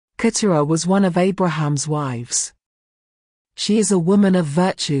Keturah was one of Abraham's wives. She is a woman of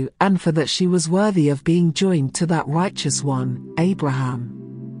virtue, and for that she was worthy of being joined to that righteous one,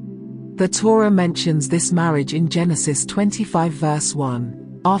 Abraham. The Torah mentions this marriage in Genesis 25 verse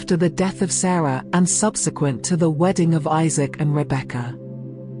 1, after the death of Sarah and subsequent to the wedding of Isaac and Rebekah.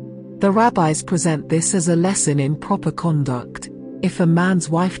 The rabbis present this as a lesson in proper conduct. If a man's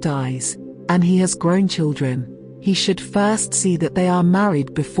wife dies, and he has grown children, he should first see that they are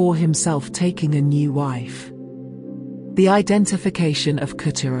married before himself taking a new wife. The identification of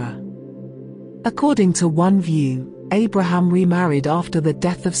Keturah. According to one view, Abraham remarried after the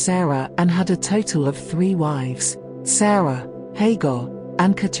death of Sarah and had a total of 3 wives: Sarah, Hagar,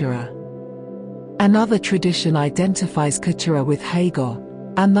 and Keturah. Another tradition identifies Keturah with Hagar,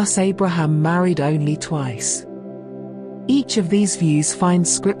 and thus Abraham married only twice. Each of these views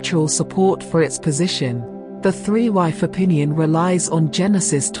finds scriptural support for its position. The 3-wife opinion relies on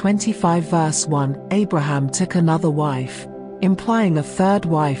Genesis 25 verse 1, Abraham took another wife, implying a 3rd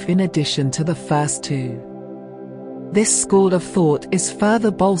wife in addition to the first 2. This school of thought is further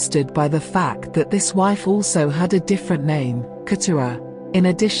bolstered by the fact that this wife also had a different name, Keturah. In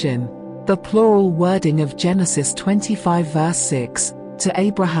addition, the plural wording of Genesis 25 verse 6, to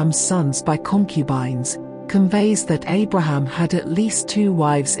Abraham's sons by concubines, conveys that Abraham had at least 2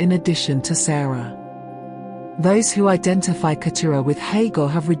 wives in addition to Sarah. Those who identify Keturah with Hagar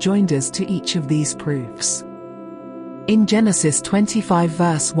have rejoinders to each of these proofs. In Genesis 25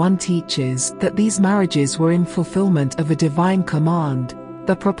 verse 1 teaches that these marriages were in fulfillment of a divine command.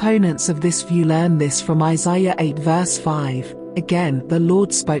 The proponents of this view learn this from Isaiah 8 verse 5, again the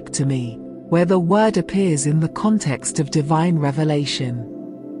Lord spoke to me, where the word appears in the context of divine revelation.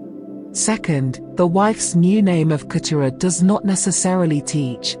 Second, the wife's new name of Keturah does not necessarily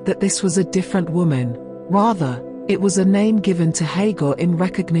teach that this was a different woman. Rather, it was a name given to Hagar in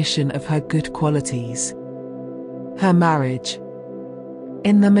recognition of her good qualities. Her marriage.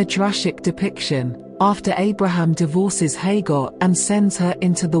 In the Midrashic depiction, after Abraham divorces Hagar and sends her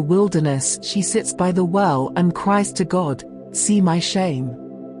into the wilderness, she sits by the well and cries to God, "See my shame."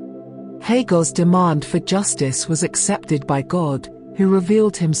 Hagar's demand for justice was accepted by God, who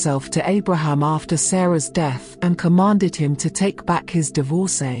revealed himself to Abraham after Sarah's death and commanded him to take back his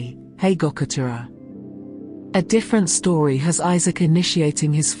divorcee, Hagar Keturah. A different story has Isaac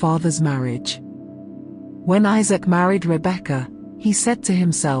initiating his father's marriage. When Isaac married Rebekah, he said to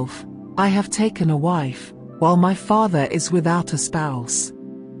himself, "I have taken a wife, while my father is without a spouse."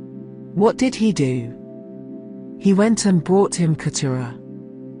 What did he do? He went and brought him Keturah.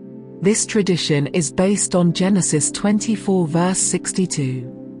 This tradition is based on Genesis 24 verse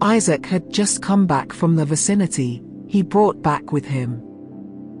 62. Isaac had just come back from the vicinity, he brought back with him.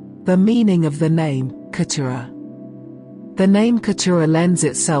 The meaning of the name, Keturah. The name Keturah lends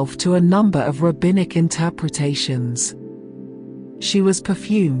itself to a number of rabbinic interpretations. She was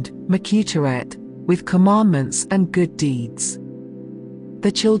perfumed, Mekuteret, with commandments and good deeds.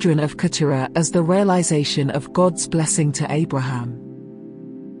 The children of Keturah as the realization of God's blessing to Abraham.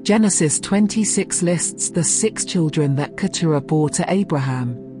 Genesis 26 lists the 6 children that Keturah bore to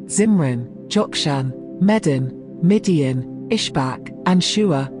Abraham: Zimran, Jokshan, Medan, Midian, Ishbak, and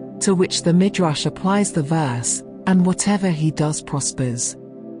Shua, to which the Midrash applies the verse, "And whatever he does prospers."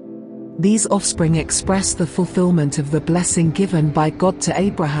 These offspring express the fulfillment of the blessing given by God to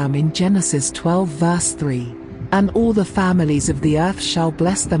Abraham in Genesis 12 verse 3, "And all the families of the earth shall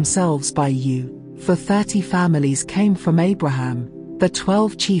bless themselves by you, for 30 families came from Abraham, the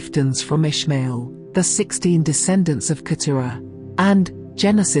 12 chieftains from Ishmael, the 16 descendants of Keturah," and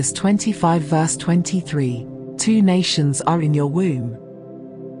Genesis 25 verse 23, "2 nations are in your womb."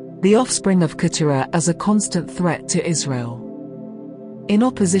 The offspring of Keturah as a constant threat to Israel. In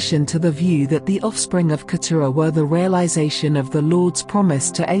opposition to the view that the offspring of Keturah were the realization of the Lord's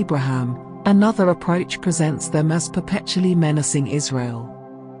promise to Abraham, another approach presents them as perpetually menacing Israel.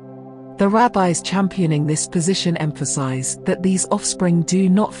 The rabbis championing this position emphasize that these offspring do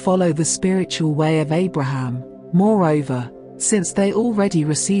not follow the spiritual way of Abraham. Moreover, since they already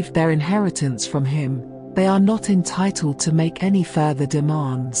received their inheritance from him, they are not entitled to make any further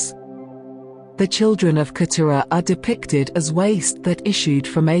demands. The children of Keturah are depicted as waste that issued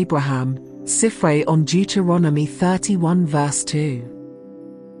from Abraham, Sifrei on Deuteronomy 31 verse 2.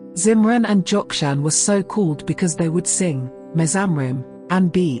 Zimran and Jokshan were so called because they would sing, Mezamrim, and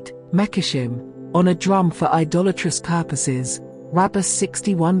beat, Mekashim, on a drum for idolatrous purposes, Rabbah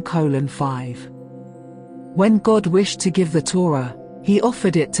 61:5. When God wished to give the Torah, he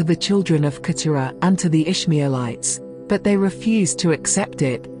offered it to the children of Keturah and to the Ishmaelites, but they refused to accept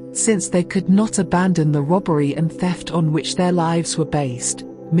it, since they could not abandon the robbery and theft on which their lives were based.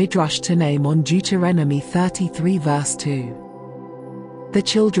 Midrash Tanaim on Deuteronomy 33 verse 2. The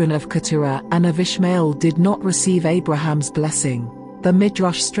children of Keturah and of Ishmael did not receive Abraham's blessing. The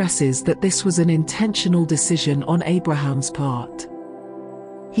Midrash stresses that this was an intentional decision on Abraham's part.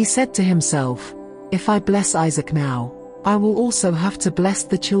 He said to himself, "If I bless Isaac now, I will also have to bless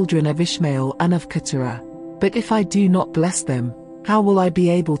the children of Ishmael and of Keturah. But if I do not bless them, how will I be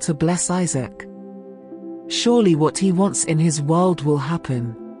able to bless Isaac? Surely what he wants in his world will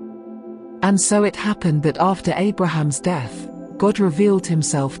happen." And so it happened that after Abraham's death, God revealed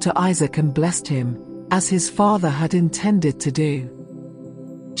himself to Isaac and blessed him, as his father had intended to do.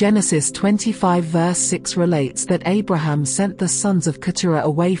 Genesis 25 verse 6 relates that Abraham sent the sons of Keturah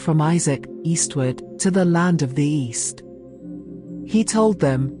away from Isaac, eastward, to the land of the east. He told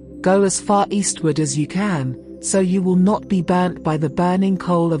them, "Go as far eastward as you can, so you will not be burnt by the burning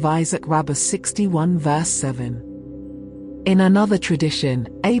coal of Isaac." Rabbah 61 verse 7. In another tradition,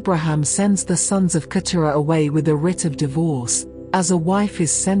 Abraham sends the sons of Keturah away with a writ of divorce, as a wife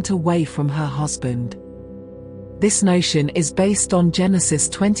is sent away from her husband. This notion is based on Genesis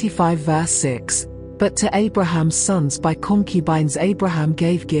 25 verse 6, but to Abraham's sons by concubines Abraham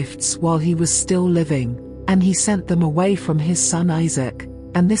gave gifts while he was still living, and he sent them away from his son Isaac,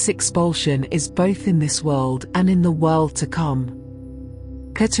 and this expulsion is both in this world and in the world to come.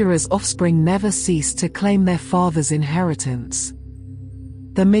 Keturah's offspring never ceased to claim their father's inheritance.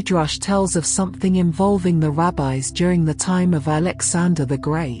 The Midrash tells of something involving the rabbis during the time of Alexander the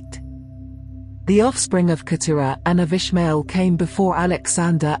Great. The offspring of Keturah and of Ishmael came before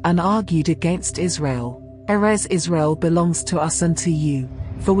Alexander and argued against Israel. "Erez, Israel belongs to us and to you,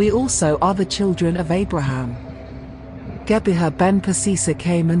 for we also are the children of Abraham." Gebihah ben Pasisa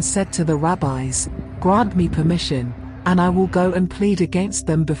came and said to the rabbis, "Grant me permission, and I will go and plead against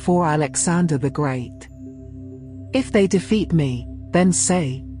them before Alexander the Great. If they defeat me, then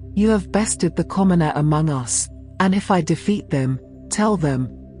say, 'You have bested the commoner among us,' and if I defeat them, tell them,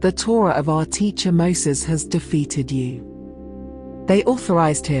 'The Torah of our teacher Moses has defeated you.'" They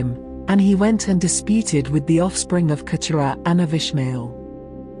authorized him, and he went and disputed with the offspring of Keturah and of Ishmael.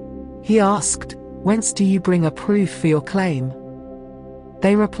 He asked, "Whence do you bring a proof for your claim?"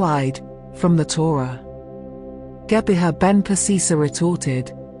 They replied, "From the Torah." Gebihah ben Pasisa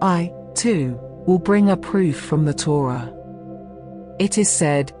retorted, "I, too, will bring a proof from the Torah." It is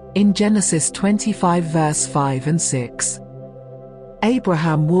said, in Genesis 25 verse 5 and 6,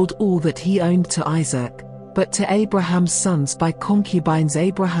 Abraham willed all that he owned to Isaac, but to Abraham's sons by concubines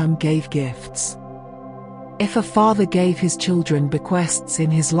Abraham gave gifts. If a father gave his children bequests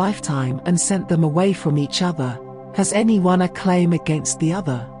in his lifetime and sent them away from each other, has anyone a claim against the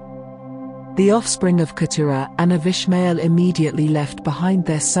other? The offspring of Keturah and of Ishmael immediately left behind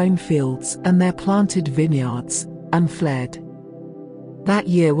their sown fields and their planted vineyards, and fled. That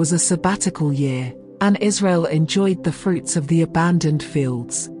year was a sabbatical year, and Israel enjoyed the fruits of the abandoned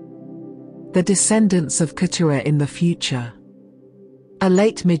fields. The descendants of Keturah in the future. A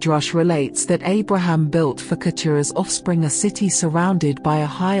late Midrash relates that Abraham built for Keturah's offspring a city surrounded by a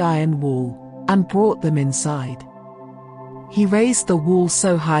high iron wall, and brought them inside. He raised the wall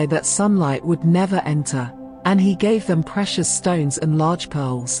so high that sunlight would never enter, and he gave them precious stones and large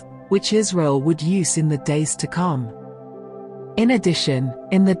pearls, which Israel would use in the days to come. In addition,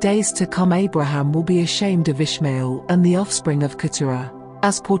 in the days to come Abraham will be ashamed of Ishmael and the offspring of Keturah,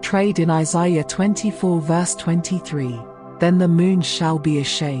 as portrayed in Isaiah 24 verse 23, "Then the moon shall be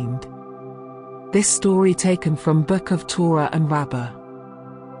ashamed." This story taken from Book of Torah and Rabbah.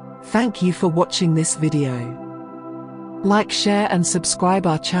 Thank you for watching this video. Like, share and subscribe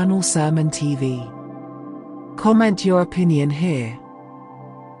our channel Sermon TV. Comment your opinion here.